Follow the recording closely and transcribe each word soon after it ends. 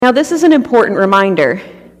Now, this is an important reminder.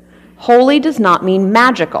 Holy does not mean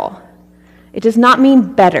magical. It does not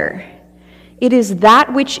mean better. It is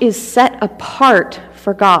that which is set apart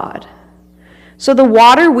for God. So the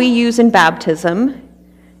water we use in baptism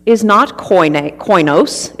is not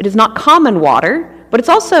koinos. It is not common water, but it's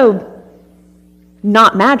also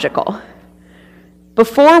not magical.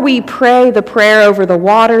 Before we pray the prayer over the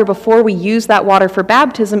water, before we use that water for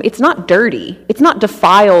baptism, it's not dirty. It's not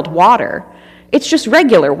defiled water. It's just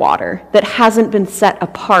regular water that hasn't been set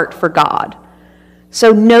apart for God.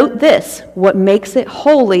 So note this, what makes it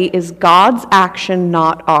holy is God's action,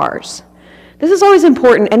 not ours. This is always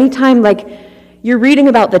important anytime you're reading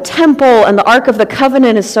about the temple and the Ark of the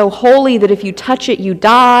Covenant is so holy that if you touch it, you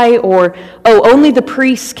die, or, only the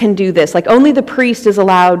priest can do this. Only the priest is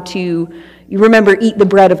allowed to, you remember, eat the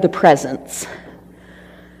bread of the presence.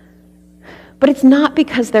 But it's not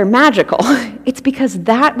because they're magical. It's because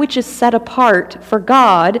that which is set apart for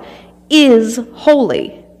God is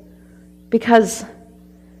holy. Because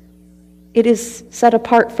it is set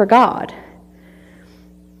apart for God.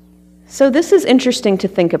 So this is interesting to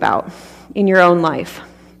think about in your own life.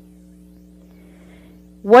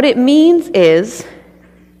 What it means is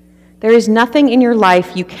there is nothing in your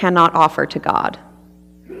life you cannot offer to God.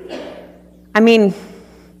 I mean,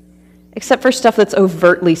 except for stuff that's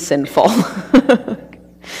overtly sinful.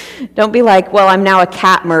 Don't be like, well, I'm now a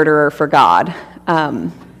cat murderer for God.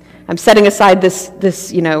 I'm setting aside this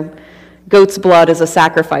goat's blood as a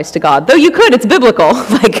sacrifice to God. Though you could, it's biblical.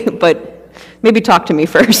 But maybe talk to me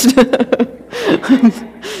first.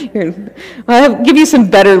 I'll give you some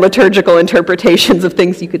better liturgical interpretations of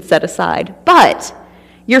things you could set aside. But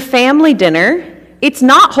your family dinner, it's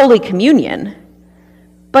not Holy Communion.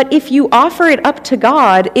 But if you offer it up to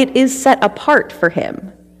God, it is set apart for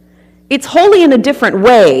him. It's holy in a different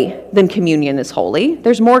way than communion is holy.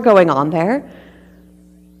 There's more going on there.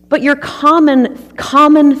 But your common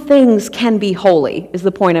things can be holy, is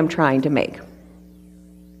the point I'm trying to make.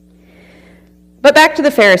 But back to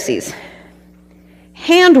the Pharisees.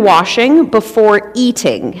 Hand washing before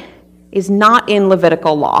eating is not in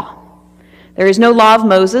Levitical law. There is no law of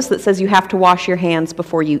Moses that says you have to wash your hands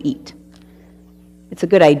before you eat. It's a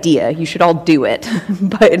good idea. You should all do it,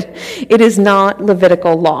 but it is not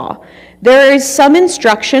Levitical law. There is some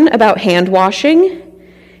instruction about hand washing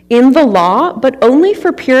in the law, but only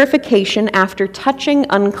for purification after touching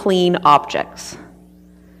unclean objects.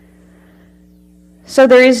 So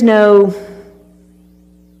there is no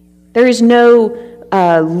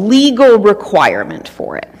legal requirement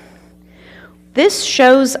for it. This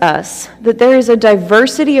shows us that there is a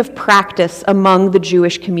diversity of practice among the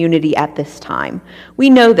Jewish community at this time. We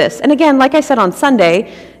know this. And again, like I said on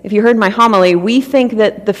Sunday, if you heard my homily, we think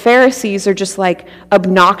that the Pharisees are just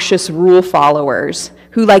obnoxious rule followers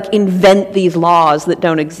who invent these laws that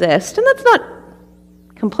don't exist. And that's not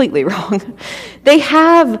completely wrong. They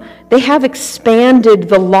have expanded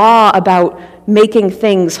the law about making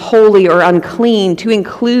things holy or unclean to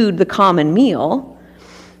include the common meal.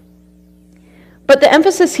 But the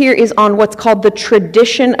emphasis here is on what's called the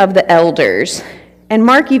tradition of the elders. And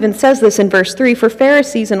Mark even says this in verse 3, "For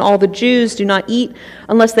Pharisees and all the Jews do not eat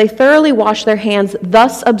unless they thoroughly wash their hands,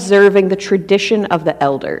 thus observing the tradition of the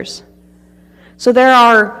elders." So there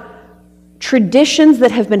are traditions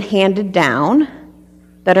that have been handed down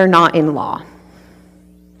that are not in law.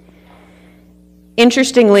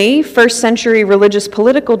 Interestingly, first century religious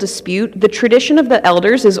political dispute, the tradition of the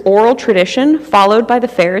elders is oral tradition followed by the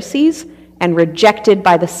Pharisees and rejected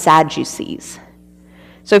by the Sadducees.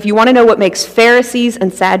 So if you want to know what makes Pharisees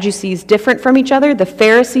and Sadducees different from each other, the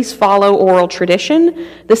Pharisees follow oral tradition,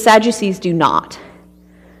 the Sadducees do not.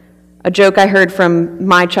 A joke I heard from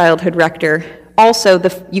my childhood rector, also,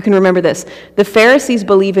 you can remember this, the Pharisees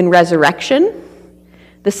believe in resurrection,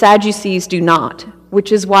 the Sadducees do not,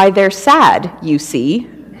 which is why they're sad, you see.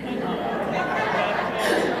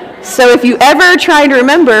 So if you ever try to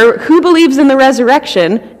remember who believes in the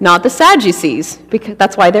resurrection, not the Sadducees, because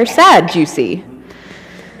that's why they're sad, you see.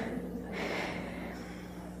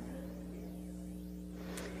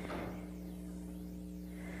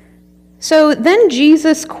 So then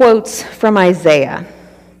Jesus quotes from Isaiah.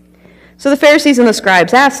 So the Pharisees and the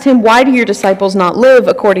scribes asked him, "Why do your disciples not live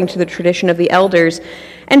according to the tradition of the elders?"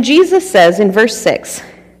 And Jesus says in verse 6,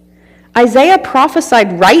 "Isaiah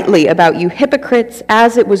prophesied rightly about you hypocrites,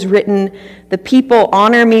 as it was written, 'The people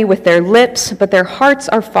honor me with their lips, but their hearts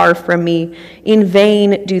are far from me. In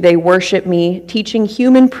vain do they worship me, teaching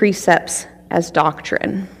human precepts as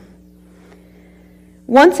doctrine.'"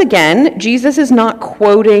 Once again, Jesus is not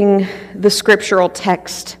quoting the scriptural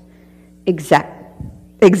text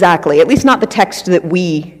exactly, at least not the text that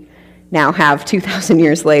we now have 2,000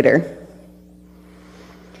 years later.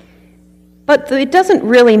 But it doesn't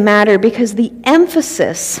really matter, because the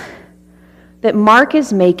emphasis that Mark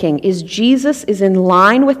is making is Jesus is in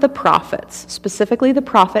line with the prophets, specifically the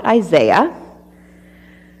prophet Isaiah.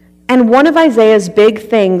 And one of Isaiah's big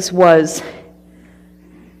things was,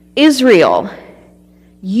 Israel,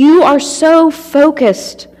 you are so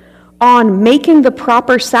focused on making the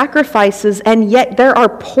proper sacrifices, and yet there are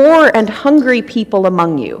poor and hungry people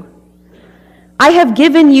among you. I have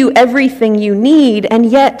given you everything you need, and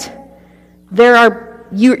yet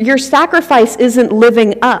your sacrifice isn't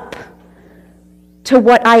living up to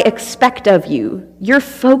what I expect of you. You're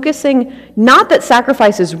focusing, not that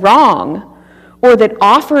sacrifice is wrong, or that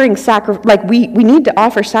offering sacrifice, like we need to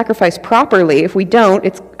offer sacrifice properly. If we don't,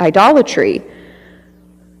 it's idolatry.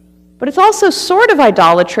 But it's also sort of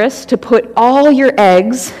idolatrous to put all your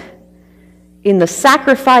eggs in the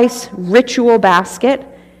sacrifice ritual basket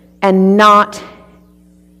and not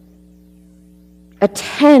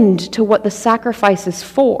attend to what the sacrifice is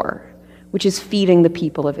for, which is feeding the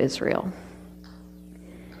people of Israel.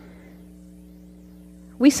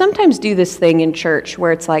 We sometimes do this thing in church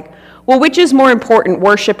where it's like, well, which is more important,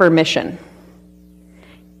 worship or mission?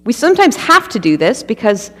 We sometimes have to do this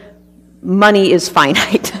because money is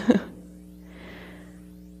finite.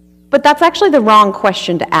 But that's actually the wrong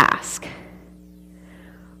question to ask.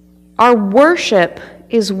 Our worship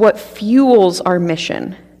is what fuels our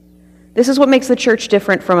mission. This is what makes the church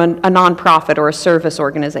different from a nonprofit or a service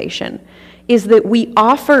organization, is that we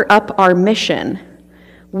offer up our mission.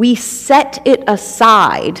 We set it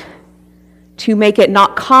aside to make it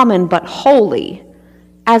not common but holy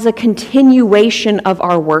as a continuation of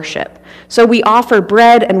our worship. So we offer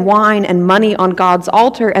bread and wine and money on God's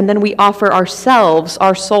altar, and then we offer ourselves,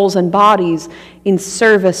 our souls and bodies, in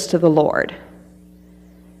service to the Lord.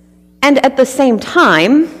 And at the same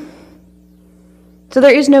time, so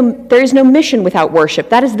there is no mission without worship.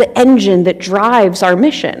 That is the engine that drives our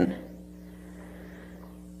mission.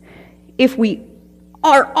 If we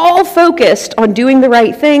are all focused on doing the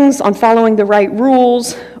right things, on following the right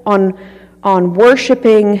rules, on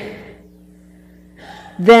worshiping,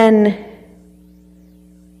 then,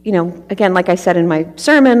 again, like I said in my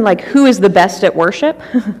sermon, like, who is the best at worship?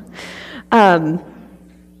 Then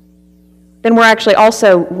we're actually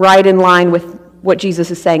also right in line with what Jesus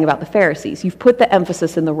is saying about the Pharisees. You've put the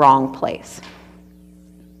emphasis in the wrong place.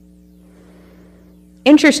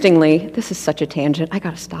 Interestingly, this is such a tangent. I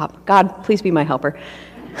gotta stop. God, please be my helper.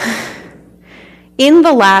 In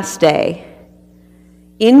the last day,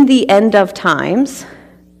 in the end of times,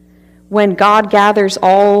 when God gathers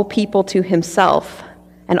all people to himself,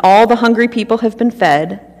 and all the hungry people have been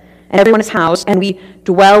fed, and everyone is housed, and we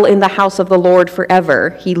dwell in the house of the Lord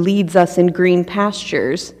forever, he leads us in green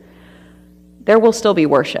pastures, there will still be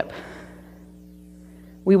worship.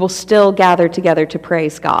 We will still gather together to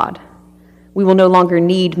praise God. We will no longer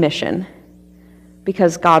need mission,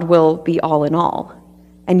 because God will be all in all,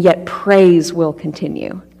 and yet praise will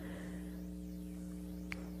continue.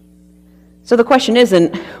 So the question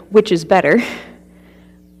isn't which is better,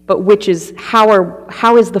 but which is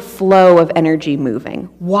how is the flow of energy moving?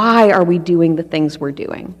 Why are we doing the things we're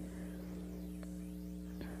doing?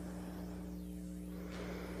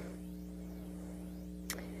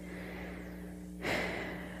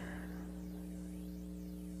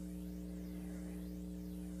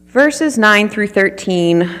 Verses 9 through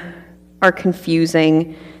 13 are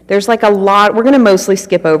confusing. There's like a lot, we're going to mostly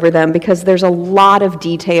skip over them because there's a lot of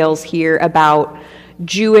details here about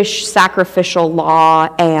Jewish sacrificial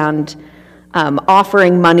law and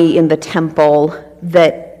offering money in the temple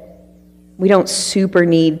that we don't super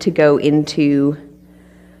need to go into.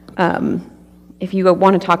 If you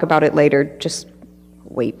want to talk about it later, just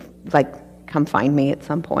wait, come find me at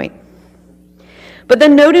some point. But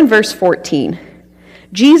then note in verse 14,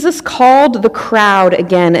 Jesus called the crowd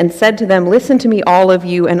again and said to them, "Listen to me, all of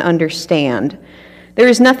you, and understand. There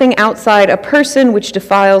is nothing outside a person which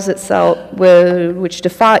defiles itself,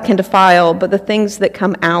 can defile, but the things that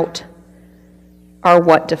come out are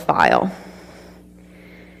what defile."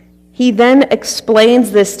 He then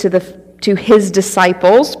explains this to his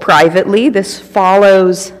disciples privately. This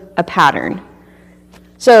follows a pattern.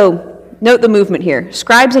 So note the movement here.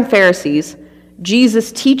 Scribes and Pharisees.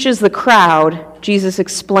 Jesus teaches the crowd. Jesus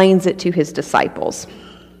explains it to his disciples.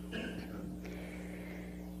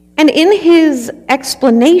 And in his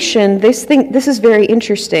explanation, this is very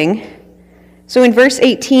interesting. So in verse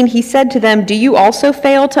 18, he said to them, "Do you also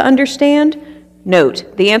fail to understand?"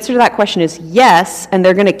 Note, the answer to that question is yes, and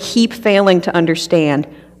they're going to keep failing to understand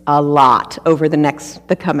a lot over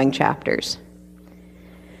the coming chapters.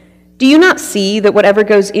 Do you not see that whatever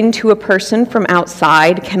goes into a person from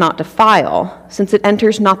outside cannot defile, since it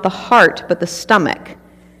enters not the heart but the stomach,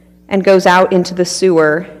 and goes out into the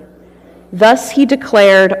sewer? Thus he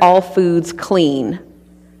declared all foods clean,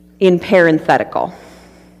 in parenthetical.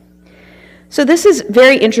 So this is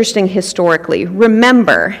very interesting historically.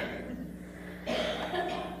 Remember,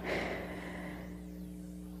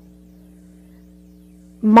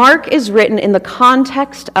 Mark is written in the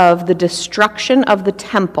context of the destruction of the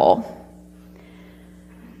temple.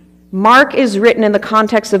 Mark is written in the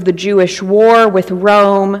context of the Jewish war with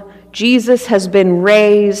Rome. Jesus has been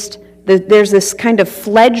raised. There's this kind of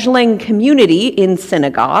fledgling community in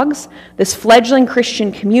synagogues, this fledgling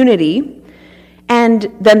Christian community, and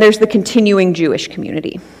then there's the continuing Jewish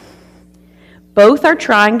community. Both are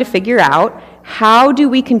trying to figure out, how do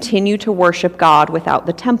we continue to worship God without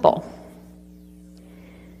the temple?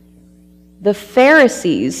 The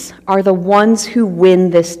Pharisees are the ones who win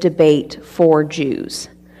this debate for Jews.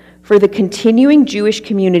 For the continuing Jewish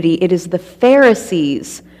community, it is the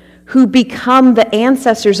Pharisees who become the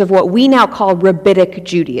ancestors of what we now call Rabbinic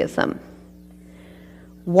Judaism.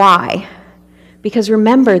 Why? Because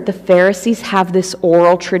remember, the Pharisees have this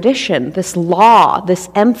oral tradition, this law, this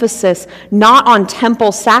emphasis, not on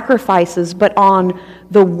temple sacrifices, but on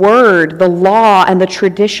the word, the law, and the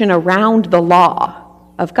tradition around the law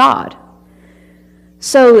of God.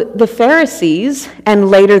 So the Pharisees, and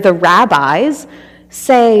later the rabbis,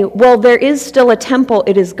 say, well, there is still a temple.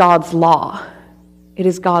 It is God's law. It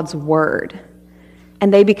is God's word.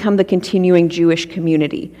 And they become the continuing Jewish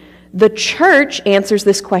community. The church answers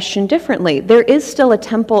this question differently. There is still a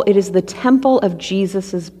temple. It is the temple of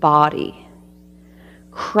Jesus' body.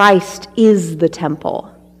 Christ is the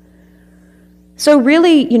temple. So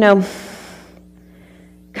really,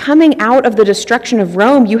 coming out of the destruction of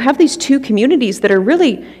Rome, you have these two communities that are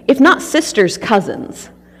really, if not sisters, cousins,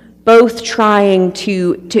 both trying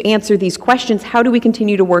to answer these questions. How do we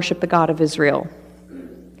continue to worship the God of Israel?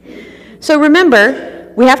 So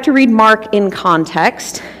remember, we have to read Mark in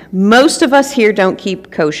context. Most of us here don't keep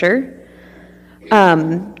kosher.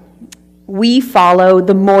 We follow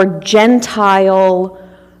the more Gentile,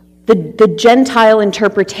 the Gentile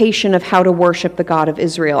interpretation of how to worship the God of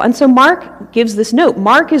Israel. And so Mark gives this note.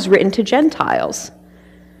 Mark is written to Gentiles.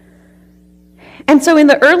 And so in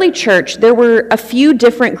the early church, there were a few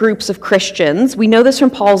different groups of Christians. We know this from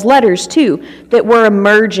Paul's letters too, that were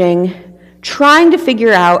emerging, trying to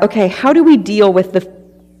figure out, okay, how do we deal with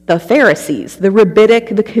the Pharisees, the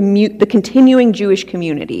Rabbinic, the continuing Jewish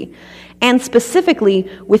community, and specifically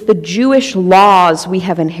with the Jewish laws we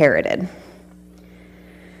have inherited.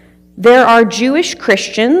 There are Jewish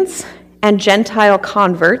Christians and Gentile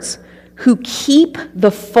converts who keep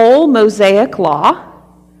the full Mosaic law,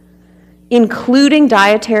 including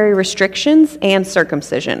dietary restrictions and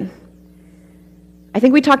circumcision. I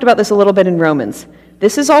think we talked about this a little bit in Romans.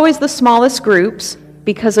 This is always the smallest groups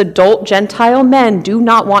because adult Gentile men do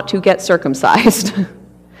not want to get circumcised.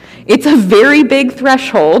 It's a very big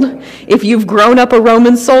threshold if you've grown up a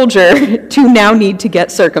Roman soldier to now need to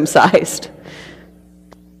get circumcised.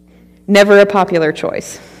 Never a popular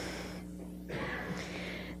choice.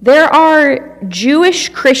 There are Jewish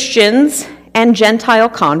Christians and Gentile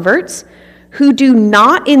converts who do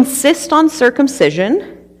not insist on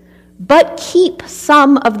circumcision, but keep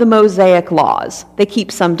some of the Mosaic laws. They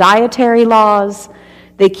keep some dietary laws.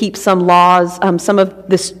 They keep some laws, some of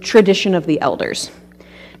this tradition of the elders.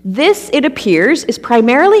 This, it appears, is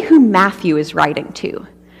primarily who Matthew is writing to.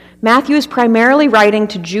 Matthew is primarily writing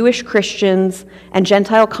to Jewish Christians and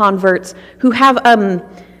Gentile converts who have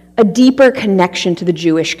a deeper connection to the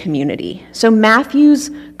Jewish community. So Matthew's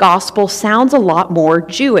gospel sounds a lot more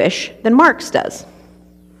Jewish than Mark's does.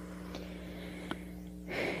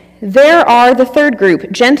 There are the third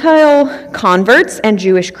group, Gentile converts and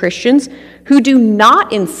Jewish Christians who do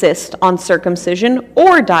not insist on circumcision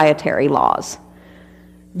or dietary laws.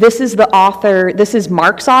 This is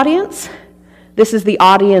Mark's audience. This is the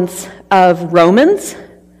audience of Romans.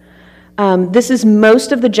 This is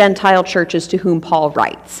most of the Gentile churches to whom Paul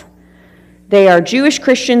writes. They are Jewish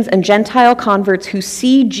Christians and Gentile converts who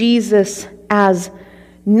see Jesus as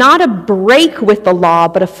not a break with the law,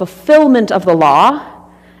 but a fulfillment of the law.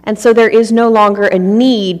 And so there is no longer a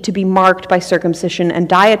need to be marked by circumcision and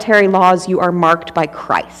dietary laws. You are marked by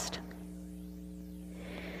Christ.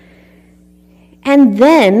 And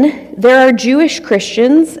then there are Jewish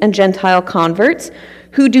Christians and Gentile converts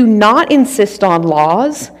who do not insist on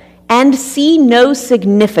laws and see no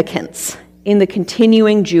significance in the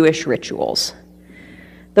continuing Jewish rituals.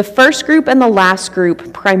 The first group and the last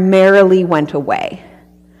group primarily went away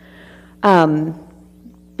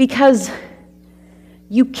because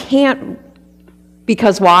You can't,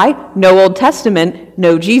 because why? No Old Testament,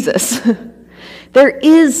 no Jesus. There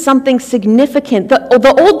is something significant.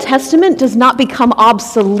 The Old Testament does not become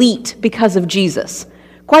obsolete because of Jesus.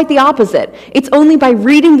 Quite the opposite. It's only by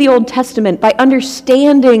reading the Old Testament, by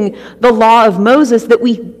understanding the law of Moses, that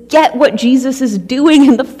we get what Jesus is doing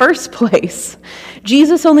in the first place.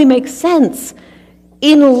 Jesus only makes sense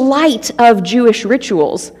in light of Jewish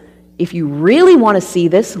rituals. If you really want to see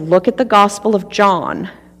this, look at the Gospel of John,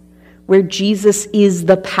 where Jesus is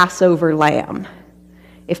the Passover lamb.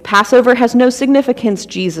 If Passover has no significance,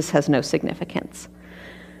 Jesus has no significance.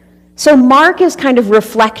 So Mark is kind of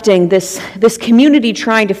reflecting this community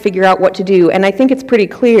trying to figure out what to do, and I think it's pretty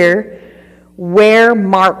clear where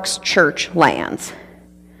Mark's church lands.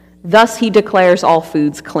 Thus he declares all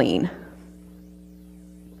foods clean.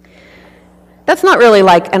 That's not really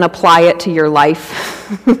like an apply it to your life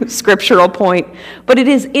scriptural point, but it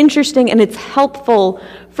is interesting and it's helpful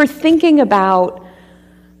for thinking about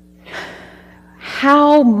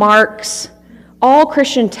how Mark's all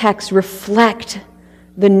Christian texts reflect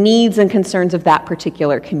the needs and concerns of that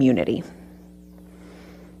particular community.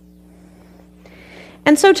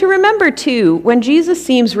 And so to remember, too, when Jesus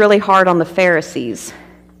seems really hard on the Pharisees,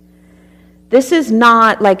 this is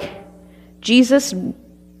not like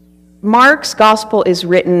Mark's gospel is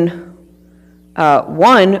written,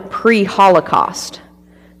 pre-Holocaust.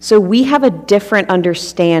 So we have a different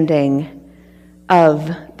understanding of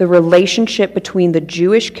the relationship between the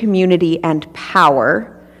Jewish community and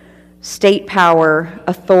power, state power,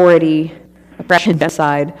 authority, oppression,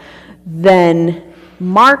 genocide, than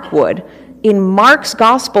Mark would. In Mark's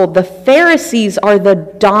gospel, the Pharisees are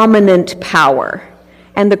the dominant power,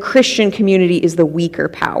 and the Christian community is the weaker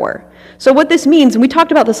power. So what this means, and we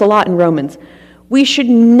talked about this a lot in Romans, we should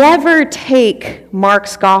never take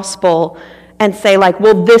Mark's gospel and say, like,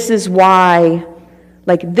 well, this is why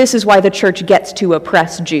the church gets to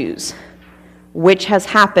oppress Jews, which has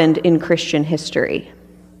happened in Christian history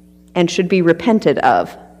and should be repented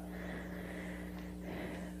of.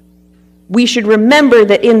 We should remember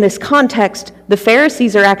that in this context, the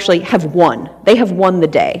Pharisees have won. They have won the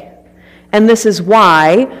day. And this is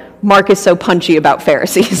why Mark is so punchy about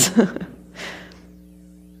Pharisees.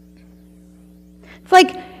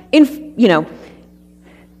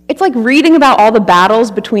 It's like reading about all the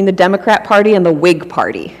battles between the Democrat Party and the Whig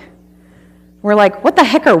Party. We're like, what the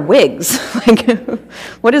heck are Whigs?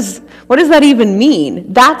 What does that even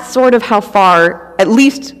mean? That's sort of how far, at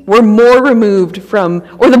least, we're more removed from,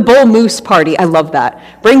 or the Bull Moose Party. I love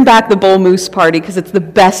that. Bring back the Bull Moose Party because it's the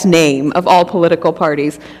best name of all political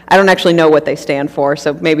parties. I don't actually know what they stand for,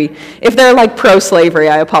 so maybe if they're like pro-slavery,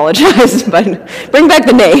 I apologize, but bring back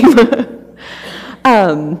the name.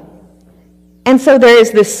 And so there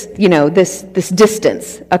is this, this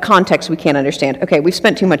distance, a context we can't understand. Okay, we've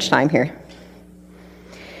spent too much time here.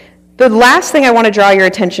 The last thing I want to draw your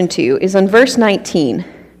attention to is on verse 19.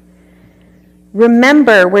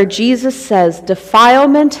 Remember where Jesus says,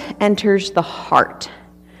 defilement enters the heart.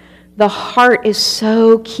 The heart is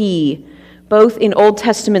so key, both in Old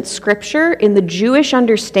Testament scripture, in the Jewish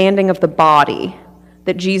understanding of the body,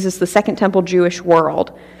 that Jesus, the Second Temple Jewish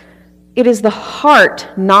world, it is the heart,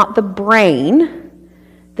 not the brain,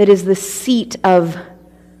 that is the seat of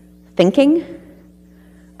thinking,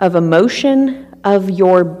 of emotion, of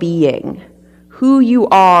your being. Who you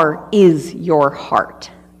are is your heart.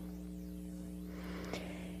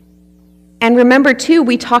 And remember, too,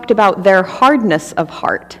 we talked about their hardness of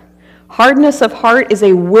heart. Hardness of heart is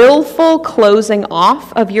a willful closing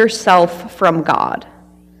off of yourself from God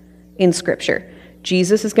in Scripture.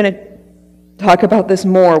 Jesus is going to talk about this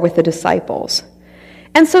more with the disciples.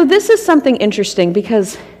 And so this is something interesting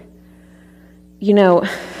because,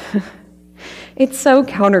 it's so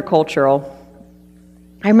countercultural.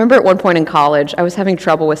 I remember at one point in college, I was having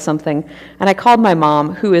trouble with something, and I called my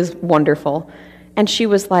mom, who is wonderful, and she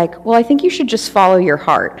was like, well, I think you should just follow your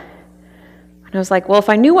heart. And I was like, well, if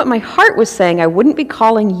I knew what my heart was saying, I wouldn't be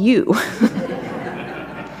calling you.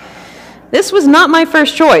 This was not my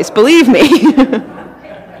first choice, believe me.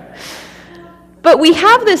 But we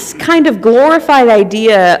have this kind of glorified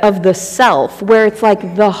idea of the self, where it's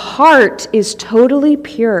like the heart is totally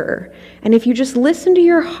pure. And if you just listen to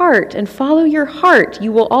your heart and follow your heart,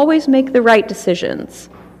 you will always make the right decisions.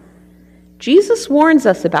 Jesus warns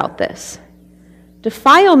us about this.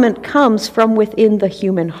 Defilement comes from within the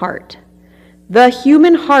human heart. The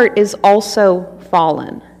human heart is also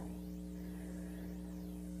fallen.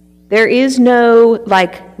 There is no,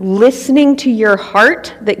 listening to your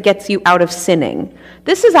heart that gets you out of sinning.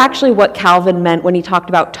 This is actually what Calvin meant when he talked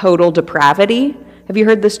about total depravity. Have Have you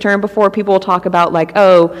heard this term before? People will talk about like,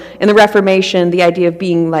 oh, in the Reformation, the idea of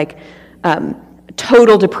being like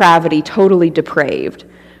total depravity, totally depraved.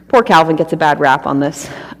 Poor Calvin gets a bad rap on this.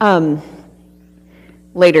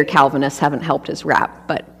 Later Calvinists haven't helped his rap,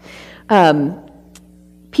 but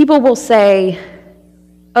people will say,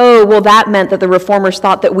 oh, well, that meant that the Reformers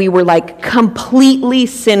thought that we were like completely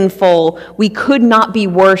sinful. We could not be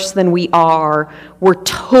worse than we are. We're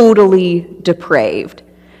totally depraved.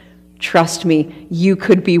 Trust me, you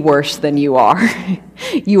could be worse than you are.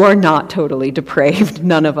 You are not totally depraved.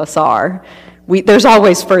 None of us are. There's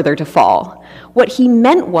always further to fall. What he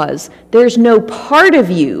meant was, there's no part of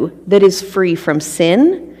you that is free from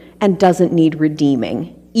sin and doesn't need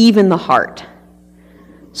redeeming, even the heart.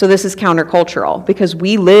 So this is countercultural, because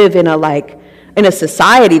we live in a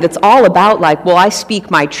society that's all about like, well, I speak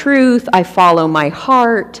my truth, I follow my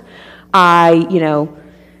heart,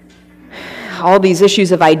 all these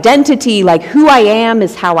issues of identity, like who I am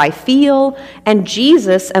is how I feel. And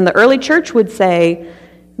Jesus and the early church would say,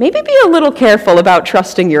 maybe be a little careful about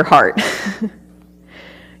trusting your heart.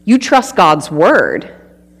 You trust God's word.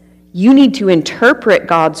 You need to interpret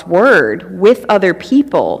God's word with other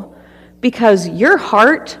people, because your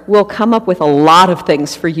heart will come up with a lot of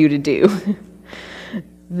things for you to do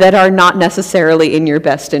that are not necessarily in your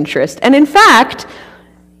best interest. And in fact,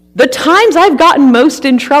 the times I've gotten most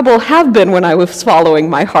in trouble have been when I was following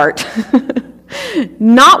my heart.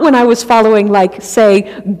 Not when I was following, like,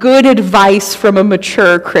 say, good advice from a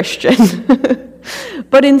mature Christian.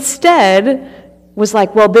 But instead was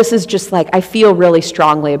like, well, this is just like, I feel really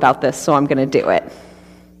strongly about this, so I'm going to do it.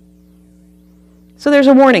 So there's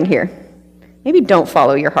a warning here. Maybe don't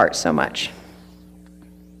follow your heart so much.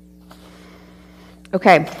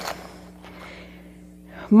 Okay.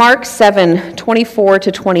 Mark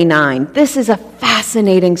 7:24-29. This is a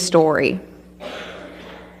fascinating story.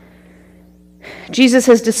 Jesus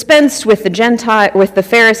has dispensed with the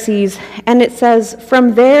Pharisees, and it says,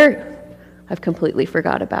 from there, I've completely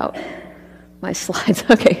forgot about my slides.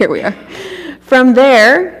 Okay, here we are. From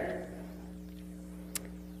there,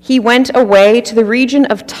 he went away to the region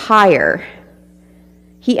of Tyre.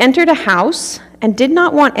 He entered a house and did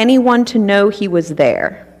not want anyone to know he was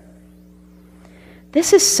there.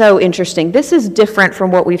 This is so interesting. This is different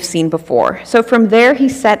from what we've seen before. So from there he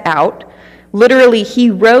set out. Literally, he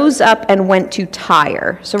rose up and went to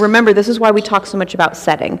Tyre. So remember, this is why we talk so much about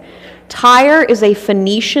setting. Tyre is a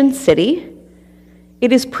Phoenician city.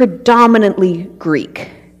 It is predominantly Greek.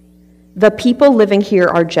 The people living here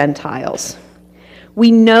are Gentiles.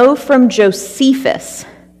 We know from Josephus,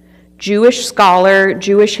 Jewish scholar,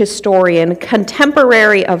 Jewish historian,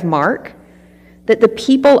 contemporary of Mark, that the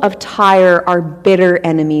people of Tyre are bitter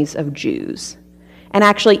enemies of Jews. And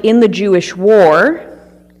actually, in the Jewish war,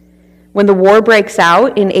 when the war breaks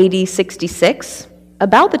out in AD 66,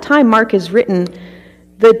 about the time Mark is written,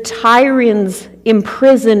 the Tyrians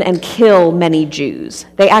imprison and kill many Jews.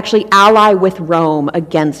 They actually ally with Rome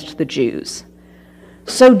against the Jews.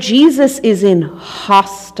 So Jesus is in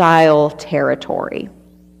hostile territory.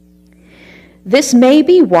 This may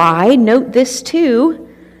be why, note this too,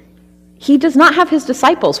 he does not have his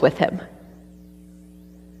disciples with him.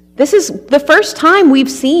 This is the first time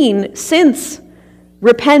we've seen since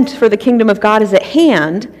repent for the kingdom of God is at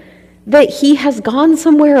hand that he has gone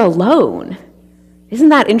somewhere alone. Isn't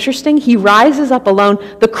that interesting? He rises up alone.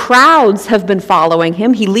 The crowds have been following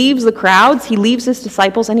him. He leaves the crowds, he leaves his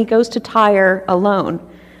disciples, and he goes to Tyre alone.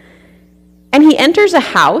 And he enters a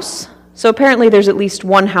house. So apparently there's at least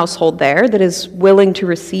one household there that is willing to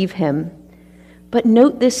receive him. But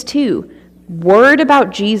note this too, word about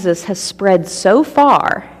Jesus has spread so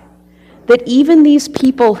far that even these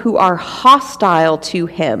people who are hostile to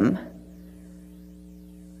him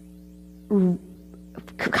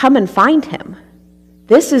come and find him.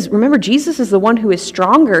 Remember, Jesus is the one who is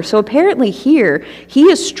stronger. So apparently here,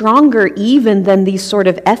 he is stronger even than these sort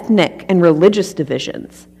of ethnic and religious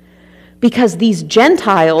divisions. Because these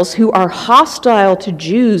Gentiles who are hostile to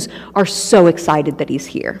Jews are so excited that he's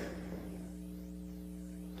here.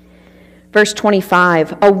 Verse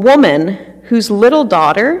 25, a woman whose little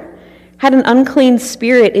daughter had an unclean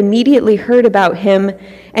spirit immediately heard about him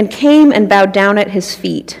and came and bowed down at his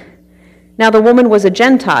feet. Now the woman was a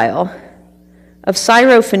Gentile of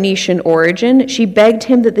Syro-Phoenician origin. She begged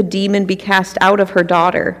him that the demon be cast out of her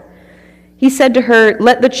daughter. He said to her,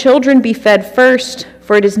 let the children be fed first,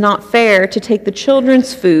 for it is not fair to take the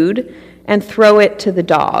children's food and throw it to the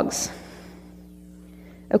dogs.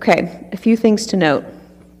 Okay, a few things to note.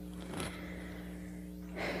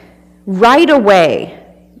 Right away,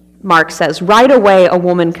 Mark says, right away a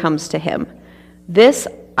woman comes to him. This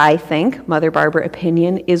I think, Mother Barbara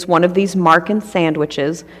opinion, is one of these Markan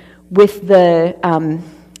sandwiches with the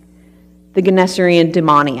Gennesarean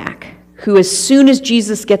demoniac, who as soon as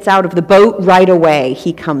Jesus gets out of the boat, right away,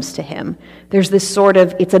 he comes to him. There's this sort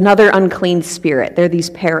of, it's another unclean spirit. There are these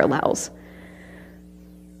parallels.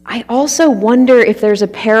 I also wonder if there's a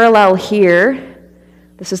parallel here.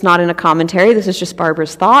 This is not in a commentary. This is just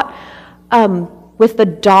Barbara's thought. With the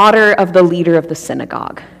daughter of the leader of the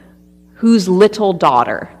synagogue, whose little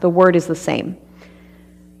daughter, the word is the same.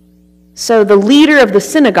 So the leader of the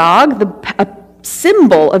synagogue, a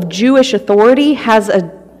symbol of Jewish authority, has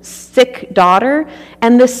a sick daughter,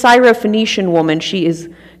 and this Syrophoenician woman,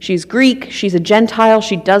 she's Greek, she's a Gentile,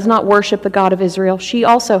 she does not worship the God of Israel. She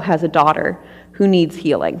also has a daughter who needs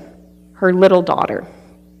healing, her little daughter.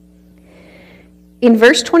 In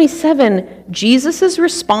verse 27, Jesus'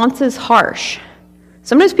 response is harsh.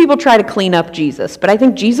 Sometimes people try to clean up Jesus, but I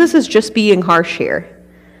think Jesus is just being harsh here.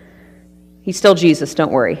 He's still Jesus,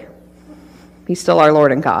 don't worry. He's still our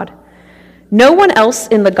Lord and God. No one else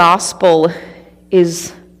in the gospel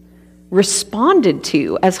is responded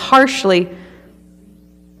to as harshly,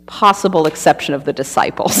 possible exception of the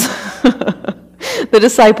disciples. The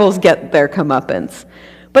disciples get their comeuppance.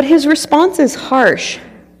 But his response is harsh.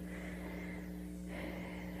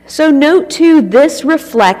 So note too, this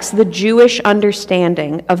reflects the Jewish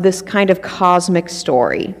understanding of this kind of cosmic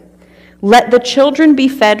story. Let the children be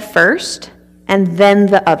fed first, and then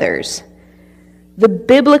the others. The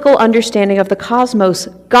biblical understanding of the cosmos,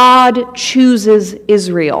 God chooses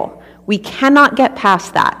Israel. We cannot get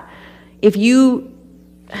past that. Okay,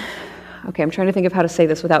 I'm trying to think of how to say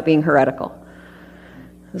this without being heretical.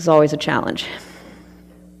 This is always a challenge.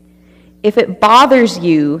 If it bothers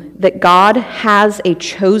you that God has a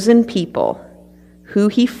chosen people who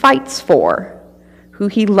he fights for, who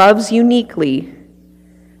he loves uniquely,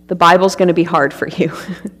 the Bible's going to be hard for you.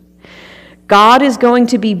 God is going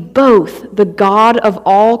to be both the God of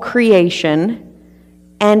all creation,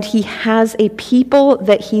 and he has a people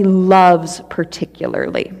that he loves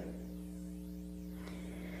particularly.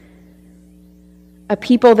 A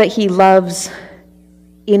people that he loves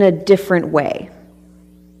in a different way.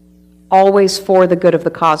 Always for the good of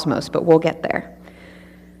the cosmos, but we'll get there.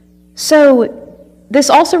 So this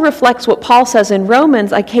also reflects what Paul says in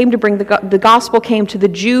Romans, I came to bring the gospel came to the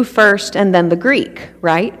Jew first and then the Greek,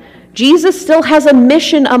 right? Jesus still has a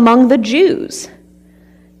mission among the Jews.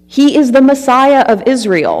 He is the Messiah of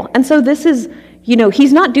Israel. And so this is,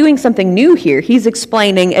 he's not doing something new here. He's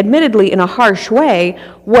explaining, admittedly in a harsh way,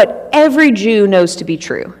 what every Jew knows to be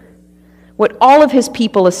true. What all of his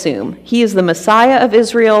people assume. He is the Messiah of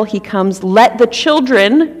Israel. He comes, let the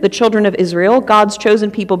children of Israel, God's chosen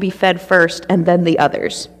people, be fed first, and then the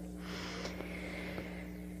others.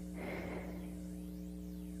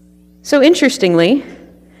 So interestingly,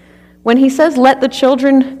 when he says, let the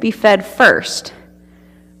children be fed first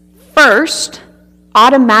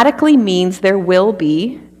automatically means there will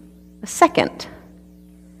be a second.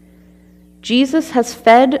 Jesus has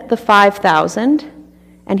fed the 5,000,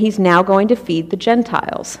 and he's now going to feed the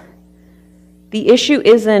Gentiles. The issue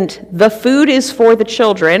isn't, the food is for the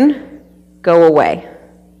children, go away.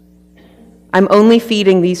 I'm only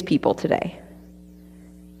feeding these people today.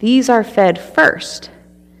 These are fed first.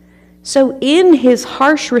 So in his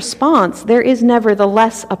harsh response, there is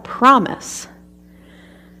nevertheless a promise.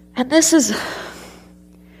 And this is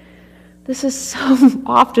so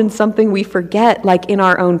often something we forget, like in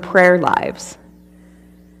our own prayer lives.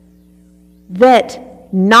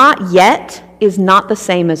 That not yet is not the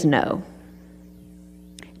same as no.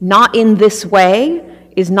 Not in this way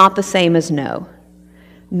is not the same as no.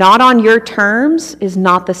 Not on your terms is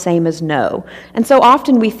not the same as no. And so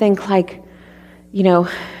often we think like,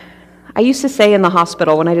 I used to say in the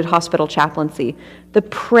hospital when I did hospital chaplaincy, the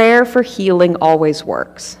prayer for healing always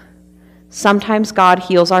works. Sometimes God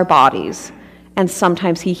heals our bodies, and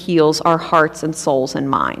sometimes he heals our hearts and souls and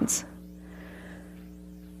minds.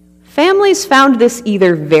 Families found this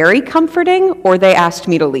either very comforting or they asked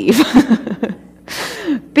me to leave.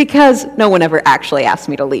 Because no one ever actually asked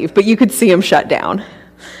me to leave, but you could see them shut down.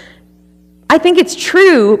 I think it's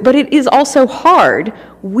true, but it is also hard.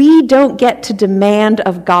 We don't get to demand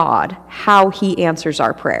of God how he answers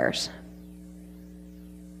our prayers.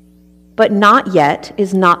 But not yet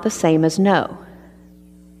is not the same as no.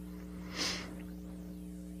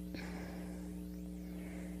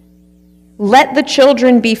 Let the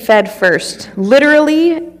children be fed first.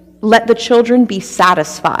 Literally, let the children be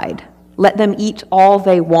satisfied. Let them eat all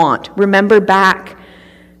they want. Remember back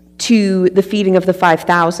to the feeding of the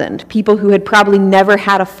 5,000, people who had probably never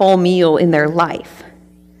had a full meal in their life.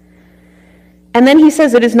 And then he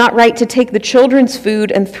says it is not right to take the children's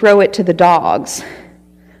food and throw it to the dogs.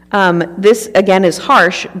 This, again, is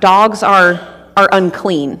harsh. Dogs are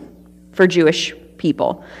unclean for Jewish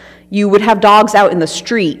people. You would have dogs out in the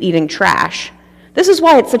street eating trash. This is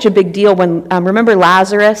why it's such a big deal when, remember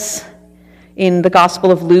Lazarus in the Gospel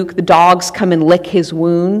of Luke? The dogs come and lick his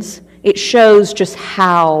wounds. It shows just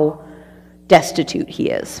how destitute he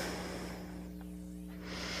is.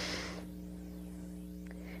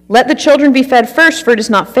 Let the children be fed first, for it is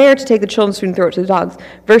not fair to take the children's food and throw it to the dogs.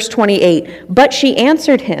 Verse 28, but she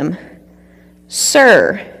answered him,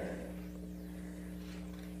 Sir.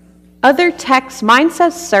 Other texts, mine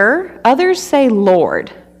says Sir, others say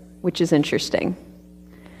Lord, which is interesting.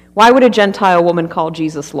 Why would a Gentile woman call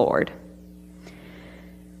Jesus Lord?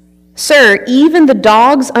 Sir, even the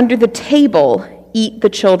dogs under the table eat the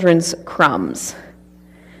children's crumbs.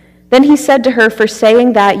 Then he said to her, for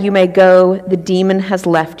saying that you may go, the demon has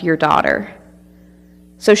left your daughter.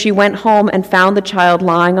 So she went home and found the child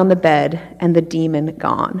lying on the bed and the demon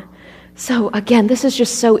gone. So again, this is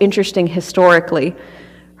just so interesting historically.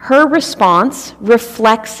 Her response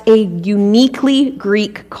reflects a uniquely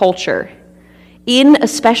Greek culture. In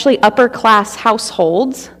especially upper class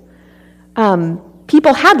households,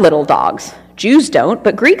 people had little dogs. Jews don't,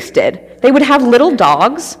 but Greeks did. They would have little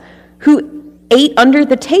dogs who ate under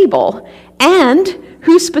the table, and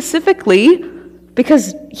who specifically,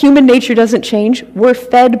 because human nature doesn't change, were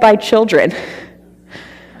fed by children.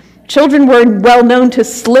 Children were well known to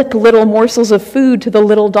slip little morsels of food to the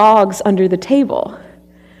little dogs under the table.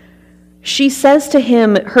 She says to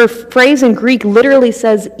him, her phrase in Greek literally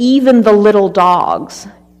says, even the little dogs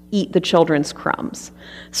eat the children's crumbs.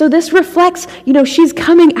 So this reflects, she's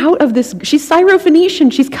coming out of this, she's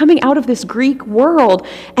Syrophoenician, she's coming out of this Greek world,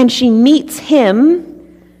 and she meets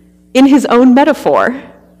him in his own metaphor.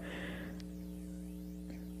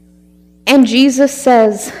 And Jesus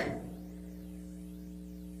says,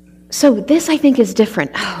 so this I think is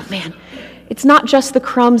different. Oh man, it's not just the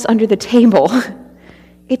crumbs under the table.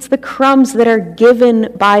 It's the crumbs that are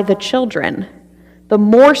given by the children. The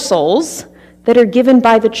morsels that are given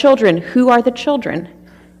by the children. Who are the children?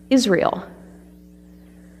 Israel.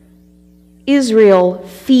 Israel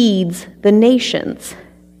feeds the nations.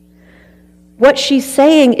 What she's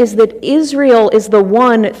saying is that Israel is the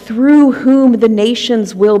one through whom the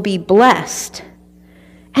nations will be blessed.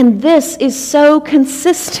 And this is so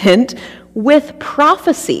consistent with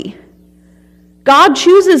prophecy. God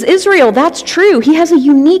chooses Israel, that's true. He has a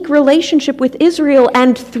unique relationship with Israel,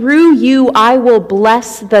 and through you I will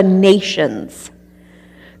bless the nations.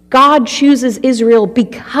 God chooses Israel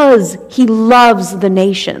because he loves the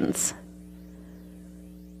nations.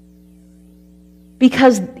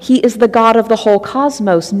 Because he is the God of the whole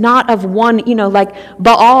cosmos, not of one, like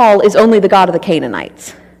Baal is only the God of the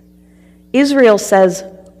Canaanites. Israel says,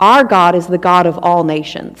 our God is the God of all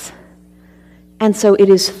nations. And so it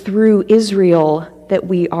is through Israel that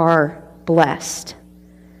we are blessed.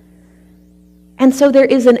 And so there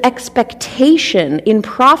is an expectation in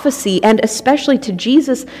prophecy, and especially to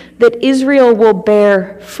Jesus, that Israel will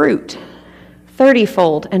bear fruit,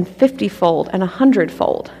 30-fold and 50-fold and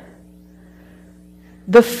 100-fold.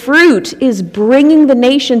 The fruit is bringing the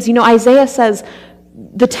nations. Isaiah says,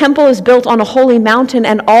 the temple is built on a holy mountain,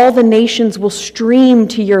 and all the nations will stream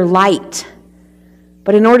to your light.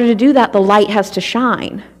 But in order to do that, the light has to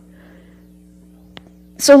shine.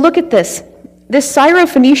 So look at this. This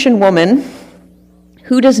Syrophoenician woman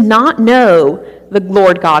who does not know the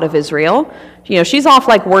Lord God of Israel, she's off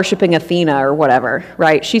like worshiping Athena or whatever,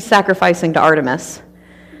 right? She's sacrificing to Artemis.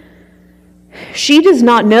 She does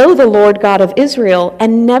not know the Lord God of Israel,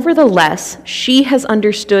 and nevertheless, she has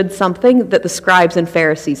understood something that the scribes and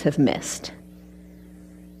Pharisees have missed.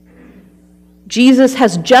 Jesus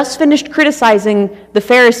has just finished criticizing the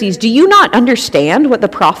Pharisees. Do you not understand what the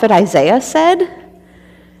prophet Isaiah said?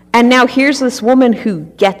 And now here's this woman who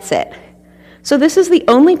gets it. So this is the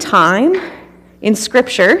only time in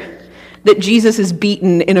Scripture that Jesus is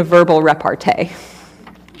beaten in a verbal repartee.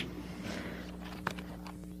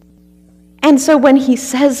 And so when he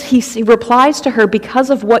says, he replies to her, because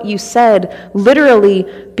of what you said, literally,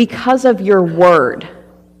 because of your word,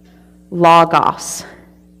 logos.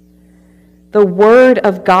 The word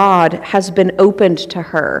of God has been opened to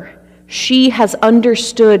her. She has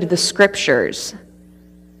understood the scriptures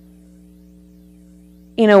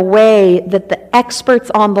in a way that the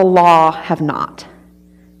experts on the law have not.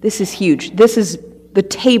 This is huge. The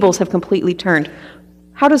tables have completely turned.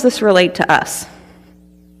 How does this relate to us?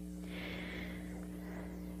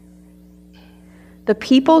 The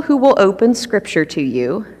people who will open scripture to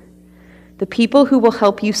you, the people who will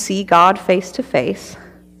help you see God face to face,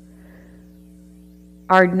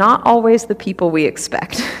 are not always the people we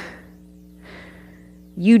expect.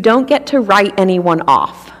 You don't get to write anyone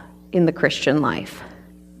off in the Christian life,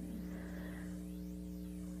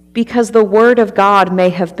 because the Word of God may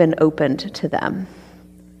have been opened to them.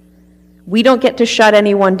 We don't get to shut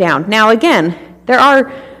anyone down. Now, again, there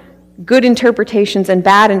are good interpretations and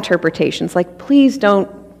bad interpretations. Like, please don't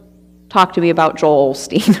talk to me about Joel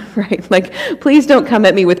Osteen, right? Like, please don't come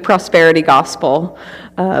at me with prosperity gospel.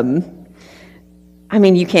 I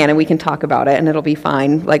mean, you can, and we can talk about it, and it'll be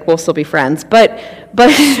fine. Like, we'll still be friends. But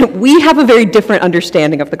we have a very different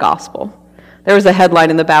understanding of the gospel. There was a headline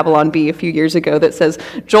in the Babylon Bee a few years ago that says,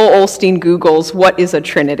 Joel Osteen Googles, "What is a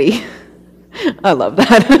Trinity?" I love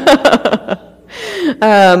that.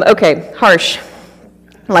 Okay, harsh,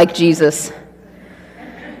 like Jesus.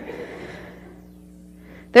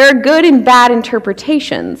 There are good and bad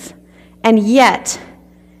interpretations, and yet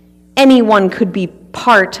anyone could be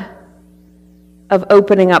part of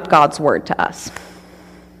opening up God's Word to us.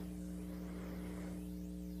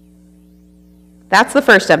 That's the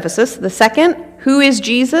first emphasis. The second, who is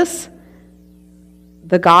Jesus?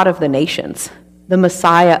 The God of the nations, the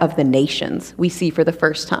Messiah of the nations, we see for the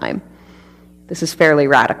first time. This is fairly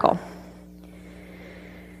radical.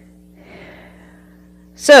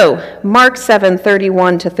 So, Mark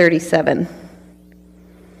 7:31-37.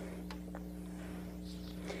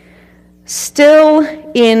 Still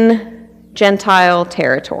in Gentile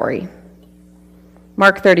territory.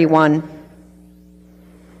 Mark 31.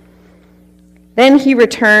 Then he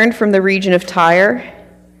returned from the region of Tyre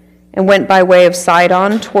and went by way of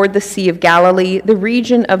Sidon toward the Sea of Galilee, the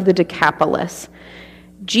region of the Decapolis.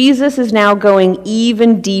 Jesus is now going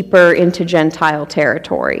even deeper into Gentile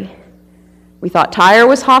territory. We thought Tyre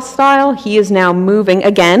was hostile. He is now moving,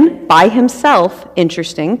 again, by himself,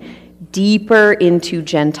 interesting, deeper into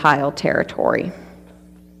Gentile territory.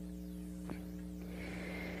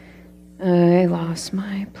 I lost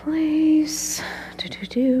my place.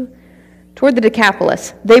 Toward the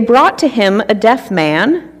Decapolis. They brought to him a deaf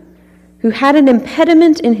man who had an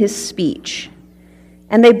impediment in his speech,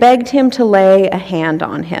 and they begged him to lay a hand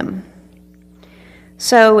on him.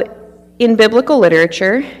 So, in biblical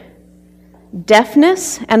literature,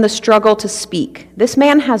 deafness and the struggle to speak. This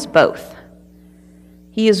man has both.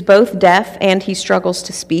 He is both deaf and he struggles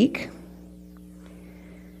to speak.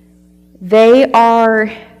 They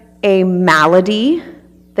are a malady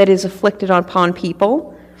that is afflicted upon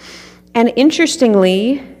people. And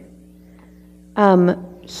interestingly,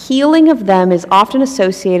 healing of them is often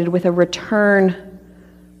associated with a return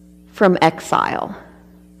from exile.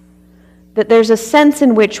 That there's a sense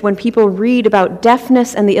in which when people read about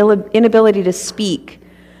deafness and the inability to speak,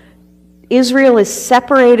 Israel is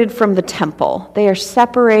separated from the temple. They are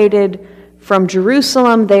separated from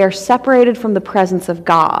Jerusalem. They are separated from the presence of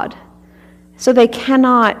God. So they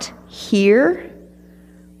cannot hear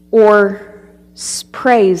or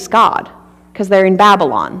praise God because they're in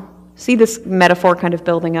Babylon. See this metaphor kind of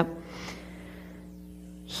building up?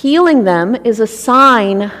 Healing them is a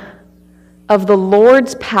sign of the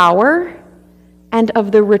Lord's power and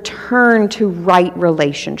of the return to right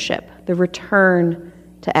relationship, the return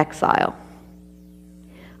to exile.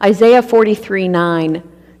 Isaiah 43:9,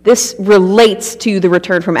 this relates to the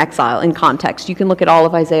return from exile in context. You can look at all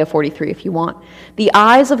of Isaiah 43 if you want. The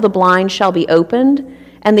eyes of the blind shall be opened,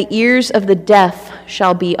 and the ears of the deaf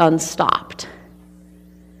shall be unstopped.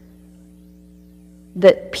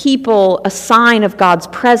 That people, a sign of God's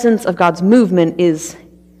presence, of God's movement, is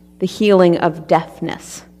the healing of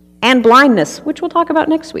deafness and blindness, which we'll talk about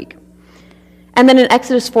next week. And then in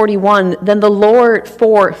Exodus 41, then the Lord,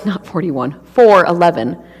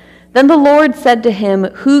 4:11, then the Lord said to him,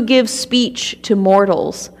 "Who gives speech to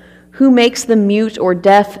mortals? Who makes them mute or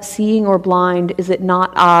deaf, seeing or blind? Is it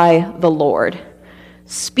not I, the Lord?"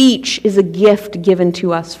 Speech is a gift given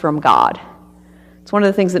to us from God. It's one of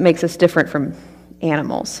the things that makes us different from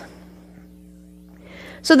animals.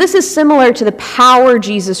 So this is similar to the power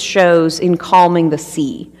Jesus shows in calming the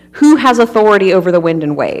sea. Who has authority over the wind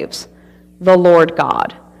and waves? The Lord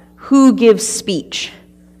God. Who gives speech?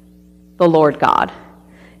 The Lord God.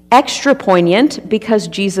 Extra poignant because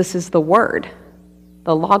Jesus is the Word,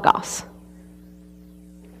 the Logos.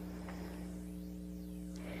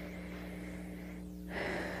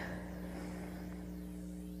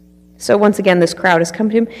 So once again, this crowd has come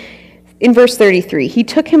to him. In verse 33, he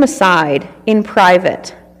took him aside in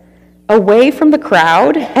private, away from the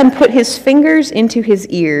crowd, and put his fingers into his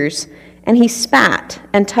ears, and he spat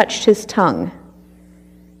and touched his tongue.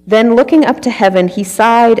 Then looking up to heaven, he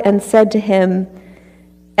sighed and said to him,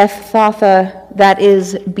 "Ephphatha," that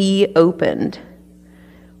is, be opened.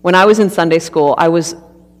 When I was in Sunday school, I was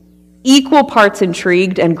equal parts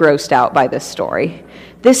intrigued and grossed out by this story.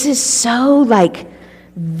 This is so like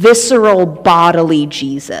visceral, bodily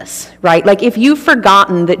Jesus, right? Like if you've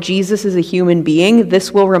forgotten that Jesus is a human being,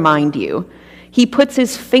 this will remind you. He puts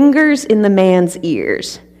his fingers in the man's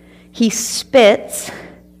ears. He spits.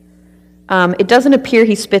 It doesn't appear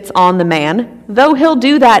he spits on the man, though he'll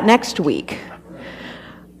do that next week.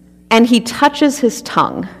 And he touches his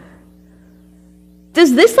tongue.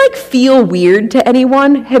 Does this like feel weird to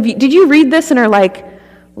anyone? Did you read this and are like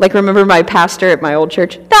remember my pastor at my old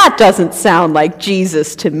church? That doesn't sound like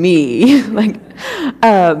Jesus to me.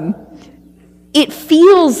 It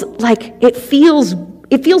feels weird.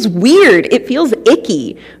 It feels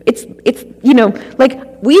icky. It's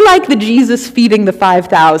like we like the Jesus feeding the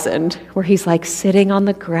 5,000, where he's like sitting on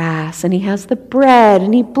the grass and he has the bread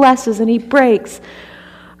and he blesses and he breaks.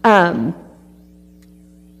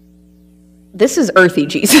 This is earthy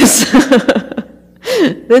Jesus.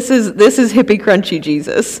 This is hippie crunchy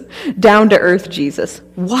Jesus, down to earth Jesus.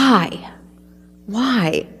 Why?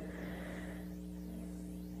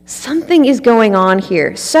 Something is going on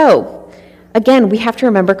here. So, again, we have to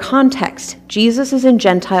remember context. Jesus is in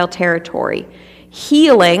Gentile territory,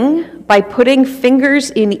 healing by putting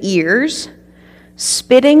fingers in ears,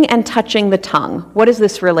 spitting and touching the tongue. What does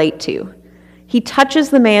this relate to? He touches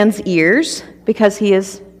the man's ears because he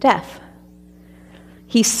is deaf.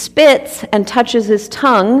 He spits and touches his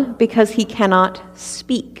tongue because he cannot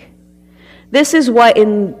speak. This is what,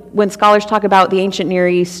 when scholars talk about the ancient Near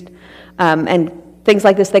East and things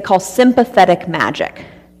like this, they call sympathetic magic.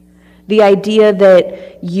 The idea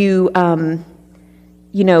that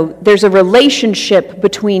there's a relationship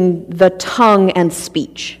between the tongue and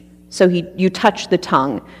speech. So you touch the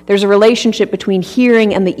tongue. There's a relationship between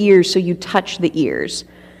hearing and the ears, so you touch the ears.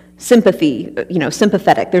 Sympathy,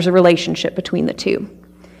 sympathetic. There's a relationship between the two.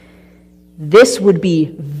 This would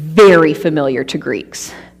be very familiar to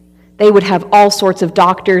Greeks. They would have all sorts of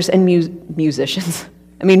doctors and musicians.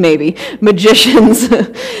 I mean, maybe magicians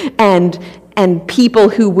and people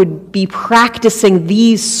who would be practicing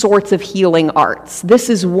these sorts of healing arts. This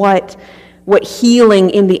is what healing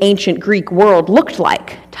in the ancient Greek world looked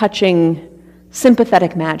like, touching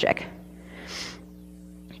sympathetic magic.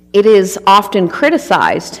 It is often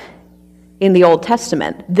criticized in the Old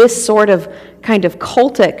Testament. This sort of kind of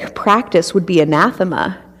cultic practice would be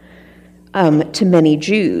anathema to many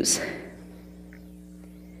Jews.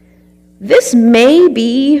 This may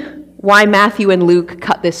be why Matthew and Luke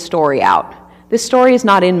cut this story out. This story is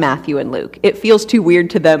not in Matthew and Luke. It feels too weird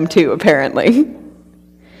to them too, apparently.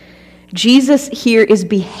 Jesus here is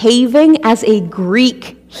behaving as a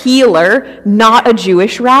Greek healer, not a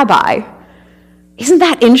Jewish rabbi. Isn't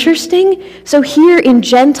that interesting? So here in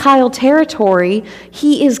Gentile territory,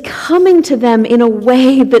 he is coming to them in a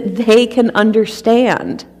way that they can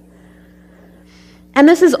understand. And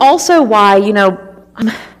this is also why,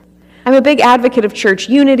 I'm a big advocate of church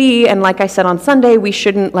unity, and like I said on Sunday, we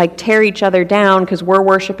shouldn't tear each other down because we're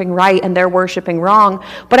worshiping right and they're worshiping wrong.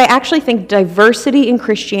 But I actually think diversity in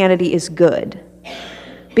Christianity is good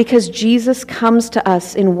because Jesus comes to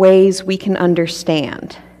us in ways we can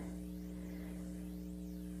understand.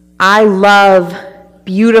 I love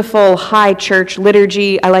beautiful high church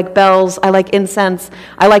liturgy. I like bells. I like incense.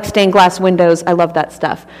 I like stained glass windows. I love that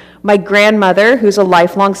stuff. My grandmother, who's a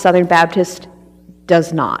lifelong Southern Baptist,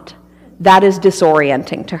 does not. That is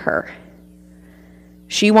disorienting to her.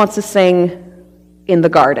 She wants to sing in the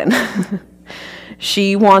garden.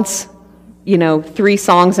 She wants, 3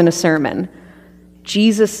 songs and a sermon.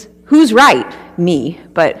 Jesus, who's right? Me,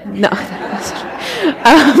 but no.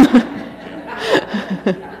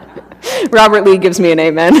 Robert Lee gives me an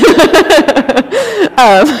amen.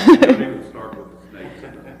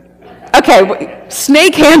 Okay,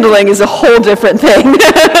 snake handling is a whole different thing.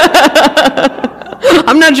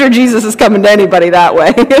 I'm not sure Jesus is coming to anybody that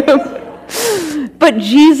way. But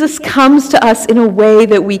Jesus comes to us in a way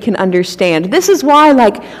that we can understand. This is why,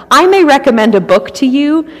 I may recommend a book to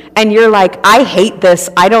you, and you're like, I hate this,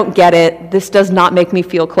 I don't get it, this does not make me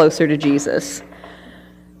feel closer to Jesus.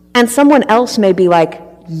 And someone else may be like,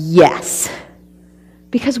 yes.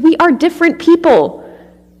 Because we are different people.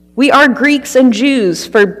 We are Greeks and Jews,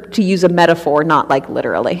 to use a metaphor, not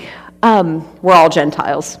literally. We're all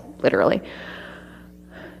Gentiles, literally.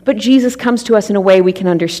 But Jesus comes to us in a way we can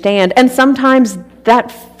understand. And sometimes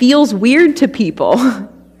that feels weird to people,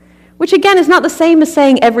 which again is not the same as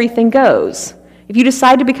saying everything goes. If you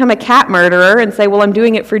decide to become a cat murderer and say, well, I'm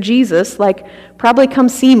doing it for Jesus, probably come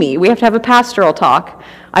see me. We have to have a pastoral talk.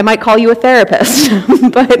 I might call you a therapist.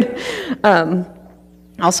 But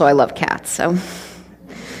also I love cats, so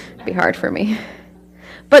it'd be hard for me.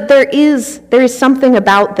 But there is something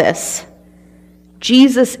about this.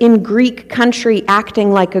 Jesus in Greek country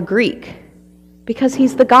acting like a Greek, because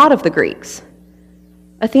he's the God of the Greeks.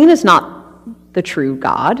 Athena's not the true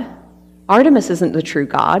God. Artemis isn't the true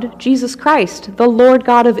God. Jesus Christ, the Lord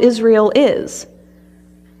God of Israel, is.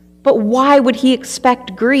 But why would he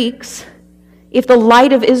expect Greeks, if the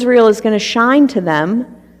light of Israel is going to shine to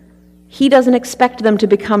them, he doesn't expect them to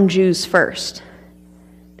become Jews first.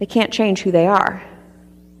 They can't change who they are.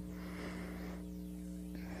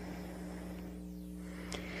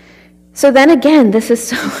 So then again, this is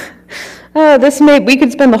so, we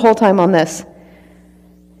could spend the whole time on this.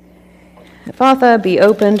 Ephatha, be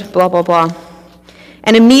opened, blah, blah, blah.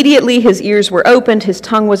 And immediately his ears were opened, his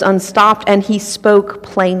tongue was unstopped, and he spoke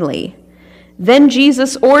plainly. Then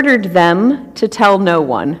Jesus ordered them to tell no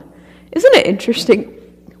one. Isn't it interesting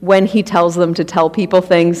when he tells them to tell people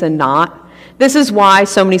things and not? This is why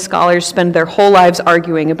so many scholars spend their whole lives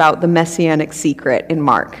arguing about the messianic secret in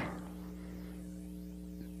Mark.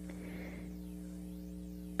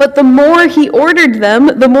 But the more he ordered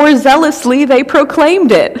them, the more zealously they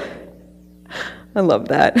proclaimed it. I love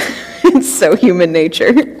that. It's so human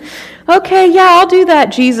nature. Okay, yeah, I'll do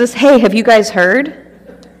that, Jesus. Hey, have you guys heard?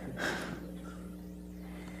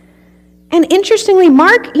 And interestingly,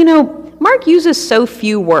 Mark uses so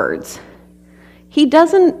few words.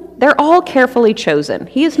 They're all carefully chosen.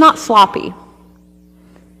 He is not sloppy.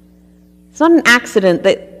 It's not an accident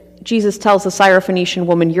that Jesus tells the Syrophoenician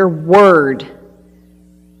woman, your word,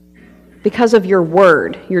 because of your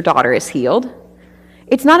word, your daughter is healed.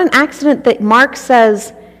 It's not an accident that Mark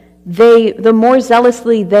says the more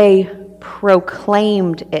zealously they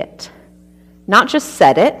proclaimed it. Not just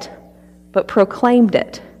said it, but proclaimed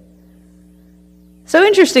it. So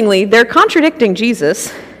interestingly, they're contradicting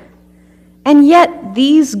Jesus, and yet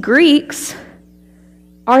these Greeks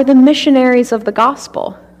are the missionaries of the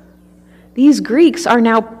gospel. These Greeks are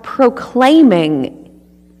now proclaiming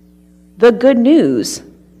the good news,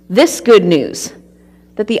 this good news,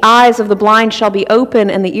 that the eyes of the blind shall be open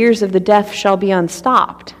and the ears of the deaf shall be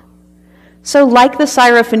unstopped. So like the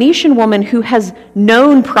Syrophoenician woman who has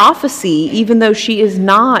known prophecy even though she is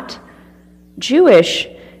not Jewish,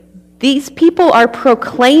 these people are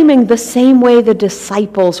proclaiming the same way the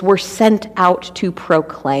disciples were sent out to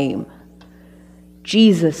proclaim.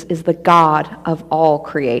 Jesus is the God of all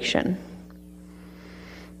creation.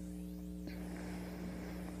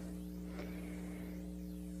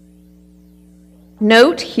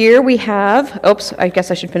 Note here we have, I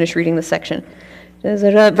guess I should finish reading this section.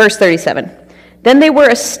 Verse 37. Then they were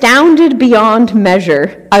astounded beyond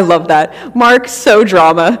measure. I love that. Mark, so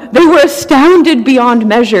drama. They were astounded beyond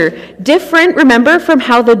measure. Different, remember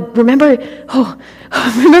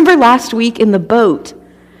last week in the boat,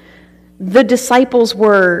 the disciples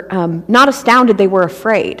were not astounded, they were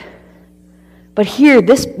afraid. But here,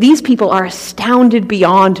 these people are astounded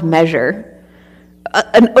beyond measure.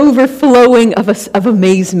 An overflowing of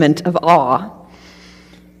amazement, of awe.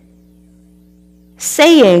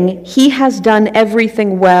 Saying, he has done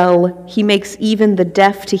everything well, he makes even the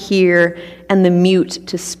deaf to hear and the mute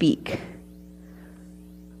to speak.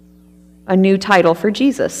 A new title for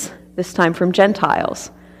Jesus, this time from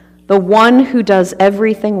Gentiles. The one who does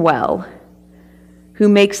everything well, who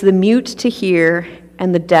makes the mute to hear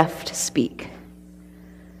and the deaf to speak.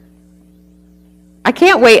 I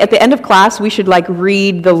can't wait. At the end of class, we should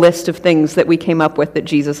read the list of things that we came up with that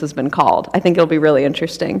Jesus has been called. I think it'll be really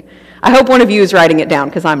interesting. I hope one of you is writing it down,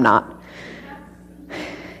 because I'm not.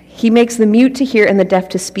 He makes the mute to hear and the deaf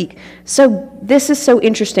to speak. So this is so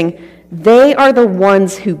interesting. They are the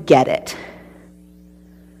ones who get it.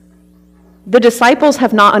 The disciples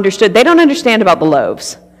have not understood. They don't understand about the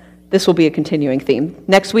loaves. This will be a continuing theme.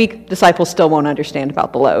 Next week, disciples still won't understand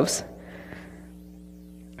about the loaves.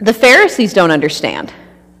 The Pharisees don't understand.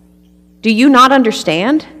 Do you not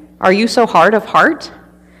understand? Are you so hard of heart?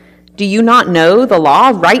 Do you not know the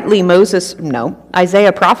law? Rightly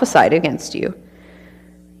Isaiah prophesied against you.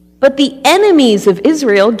 But the enemies of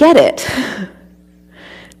Israel get it.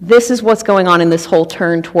 This is what's going on in this whole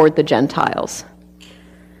turn toward the Gentiles.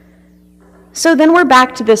 So then we're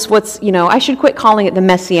back to this, I should quit calling it the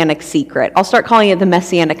messianic secret. I'll start calling it the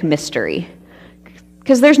messianic mystery.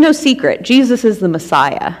 Because there's no secret. Jesus is the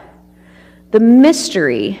Messiah. The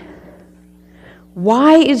mystery,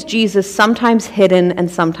 why is Jesus sometimes hidden and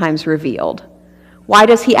sometimes revealed? Why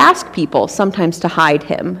does he ask people sometimes to hide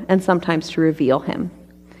him and sometimes to reveal him?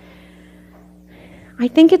 I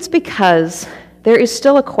think it's because there is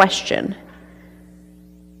still a question.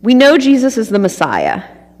 We know Jesus is the Messiah.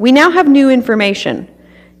 We now have new information.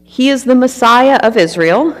 He is the Messiah of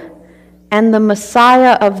Israel and the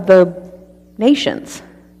Messiah of the nations,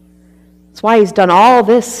 That's why he's done all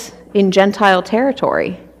this in Gentile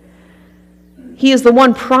territory. He is the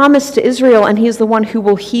one promised to Israel, and he is the one who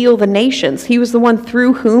will heal the nations. He was the one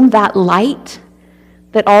through whom that light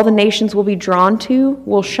that all the nations will be drawn to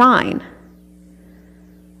will shine.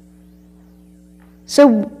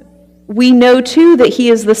 So we know too that he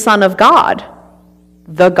is the Son of God.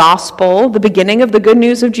 The gospel, the beginning of the good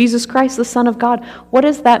news of Jesus Christ, the Son of God. What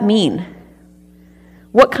does that mean?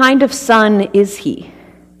 What kind of son is he?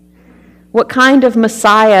 What kind of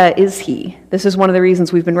Messiah is he? This is one of the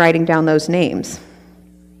reasons we've been writing down those names.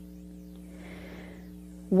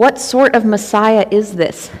 What sort of Messiah is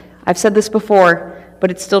this? I've said this before,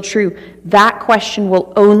 but it's still true. That question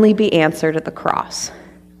will only be answered at the cross.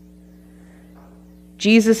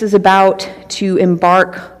 Jesus is about to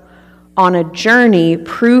embark on a journey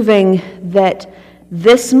proving that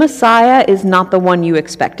this Messiah is not the one you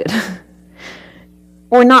expected,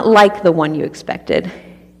 or not like the one you expected.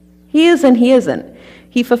 He is and he isn't.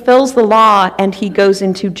 He fulfills the law and he goes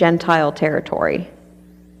into Gentile territory.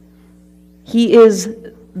 He is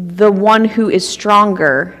the one who is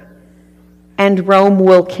stronger, and Rome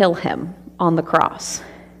will kill him on the cross.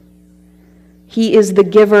 He is the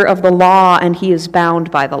giver of the law, and he is bound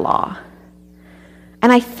by the law.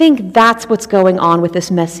 And I think that's what's going on with this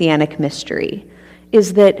messianic mystery,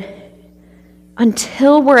 is that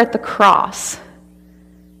until we're at the cross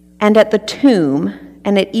and at the tomb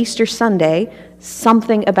and at Easter Sunday,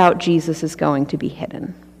 something about Jesus is going to be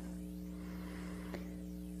hidden.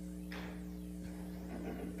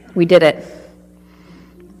 We did it.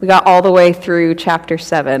 We got all the way through chapter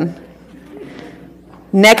 7.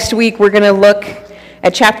 Next week, we're going to look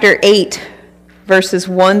at chapter 8, verses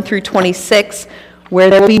 1 through 26, where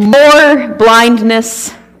there will be more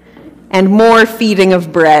blindness and more feeding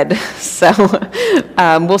of bread. So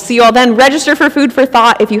we'll see you all then. Register for Food for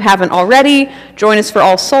Thought if you haven't already. Join us for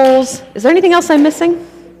All Souls. Is there anything else I'm missing?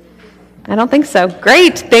 I don't think so.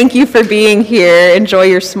 Great. Thank you for being here. Enjoy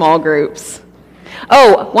your small groups.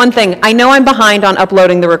 Oh, one thing. I know I'm behind on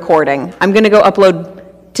uploading the recording. I'm going to go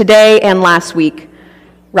upload today and last week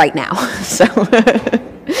right now. So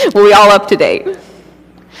we'll be all up to date.